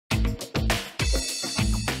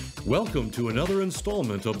Welcome to another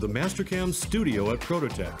installment of the Mastercam studio at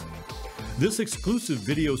ProtoTek. This exclusive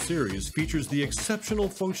video series features the exceptional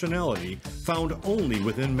functionality found only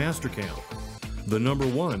within Mastercam, the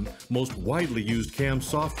 #1 most widely used cam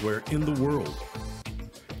software in the world.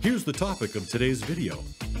 Here's the topic of today's video.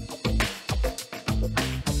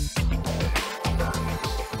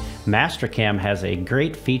 Mastercam has a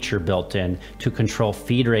great feature built in to control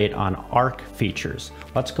feed rate on arc features.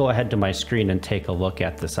 Let's go ahead to my screen and take a look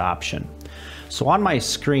at this option. So on my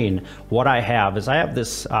screen, what I have is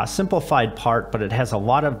this simplified part, but it has a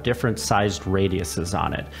lot of different sized radiuses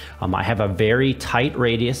on it. I have a very tight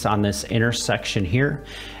radius on this intersection here,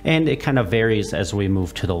 and it kind of varies as we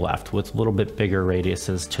move to the left with a little bit bigger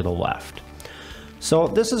radiuses to the left. So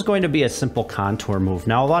this is going to be a simple contour move.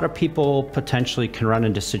 Now, a lot of people potentially can run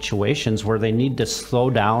into situations where they need to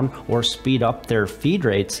slow down or speed up their feed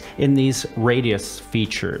rates in these radius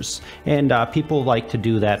features. And people like to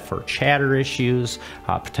do that for chatter issues,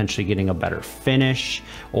 potentially getting a better finish,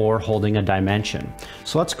 or holding a dimension.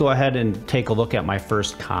 So let's go ahead and take a look at my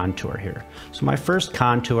first contour here. So my first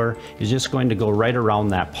contour is just going to go right around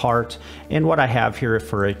that part. And what I have here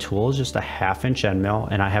for a tool is just a 1/2 inch end mill,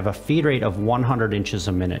 and I have a feed rate of 100 inches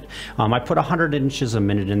a minute. I put 100 inches a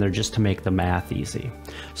minute in there just to make the math easy.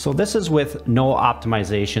 So this is with no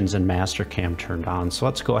optimizations in Mastercam turned on. So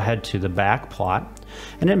let's go ahead to the back plot.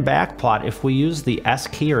 And in back plot, if we use the S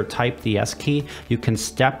key or type the S key, you can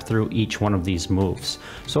step through each one of these moves.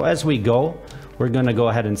 So as we go, we're going to go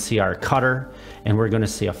ahead and see our cutter, and we're going to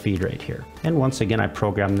see a feed rate here. And once again, I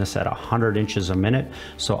programmed this at 100 inches a minute.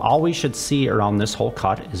 So all we should see around this whole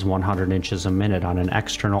cut is 100 inches a minute on an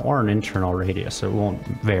external or an internal radius. It won't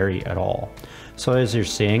vary at all. So as you're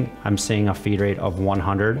seeing, I'm seeing a feed rate of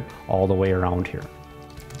 100 all the way around here,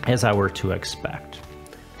 as I were to expect.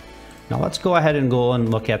 Now let's go ahead and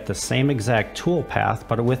look at the same exact tool path,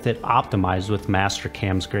 but with it optimized with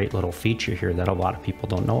Mastercam's great little feature here that a lot of people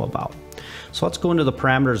don't know about. So let's go into the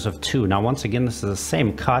parameters of 2. Now once again, this is the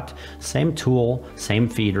same cut, same tool, same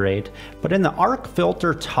feed rate, but in the arc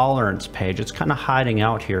filter tolerance page, it's kind of hiding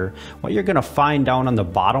out here. What you're going to find down on the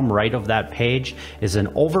bottom right of that page is an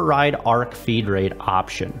override arc feed rate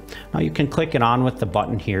option. Now you can click it on with the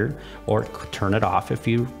button here, or turn it off if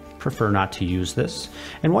you prefer not to use this.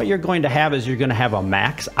 And what you're going to have is you're going to have a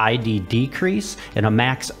max ID decrease and a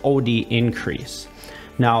max OD increase.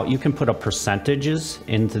 Now you can put a percentages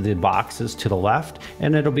into the boxes to the left,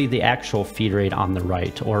 and it'll be the actual feed rate on the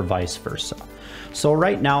right, or vice versa. So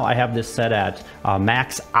right now I have this set at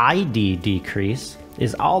max ID decrease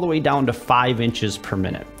is all the way down to 5 inches per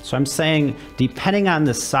minute. So I'm saying, depending on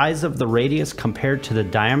the size of the radius compared to the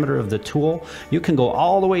diameter of the tool, you can go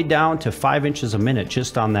all the way down to 5 inches a minute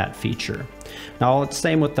just on that feature. Now it's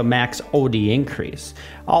same with the max OD increase.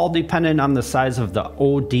 All dependent on the size of the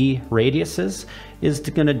OD radiuses is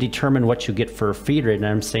going to determine what you get for a feed rate, and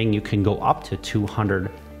I'm saying you can go up to 200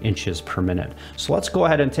 inches per minute. So let's go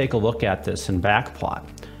ahead and take a look at this in backplot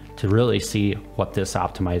to really see what this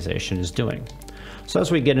optimization is doing. So as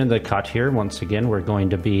we get into the cut here, once again, we're going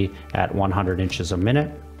to be at 100 inches a minute,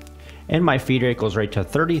 and my feed rate goes right to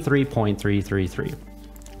 33.333.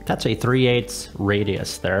 That's a 3/8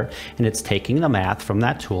 radius there, and it's taking the math from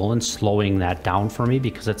that tool and slowing that down for me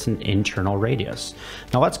because it's an internal radius.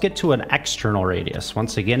 Now let's get to an external radius.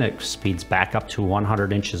 Once again, it speeds back up to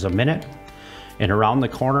 100 inches a minute. And around the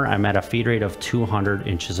corner, I'm at a feed rate of 200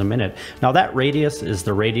 inches a minute. Now that radius is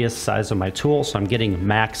the radius size of my tool, so I'm getting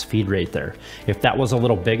max feed rate there. If that was a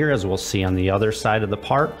little bigger, as we'll see on the other side of the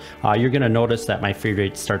part, you're gonna notice that my feed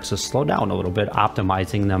rate starts to slow down a little bit,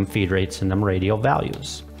 optimizing them feed rates and them radial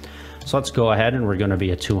values. So let's go ahead, and we're going to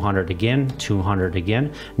be at 200 again, 200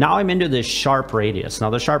 again. Now I'm into this sharp radius. Now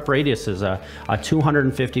the sharp radius is a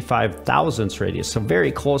 255 thousandths radius, so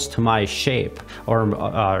very close to my shape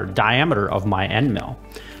or diameter of my end mill.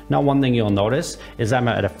 Now one thing you'll notice is I'm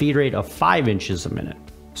at a feed rate of 5 inches a minute.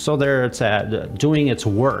 So there it's at doing its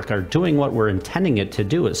work, or doing what we're intending it to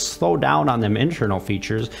do, is slow down on them internal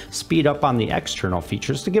features, speed up on the external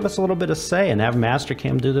features to give us a little bit of say and have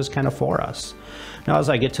Mastercam do this kind of for us. Now as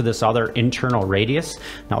I get to this other internal radius,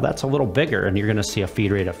 now that's a little bigger, and you're going to see a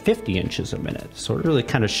feed rate of 50 inches a minute. So it really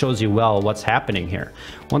kind of shows you well what's happening here.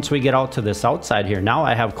 Once we get out to this outside here, now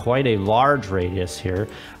I have quite a large radius here.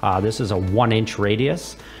 This is a 1 inch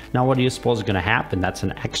radius. Now what do you suppose is going to happen? That's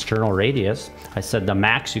an external radius. I said the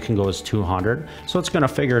max you can go is 200, so it's going to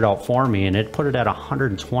figure it out for me, and it put it at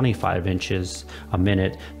 125 inches a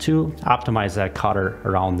minute to optimize that cutter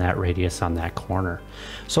around that radius on that corner.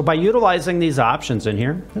 So by utilizing these options in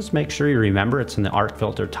here, just make sure you remember it's in the arc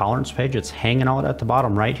filter tolerance page. It's hanging out at the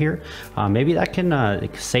bottom right here. Maybe that can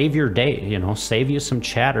save your day, you know, save you some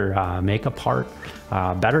chatter, make a part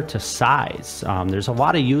better to size. There's a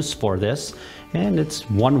lot of use for this, and it's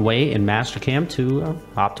one way in Mastercam to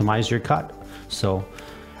optimize your cut. So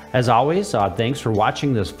as always, thanks for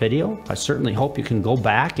watching this video. I certainly hope you can go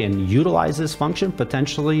back and utilize this function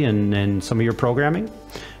potentially in some of your programming.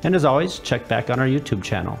 And as always, check back on our YouTube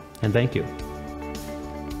channel, and thank you.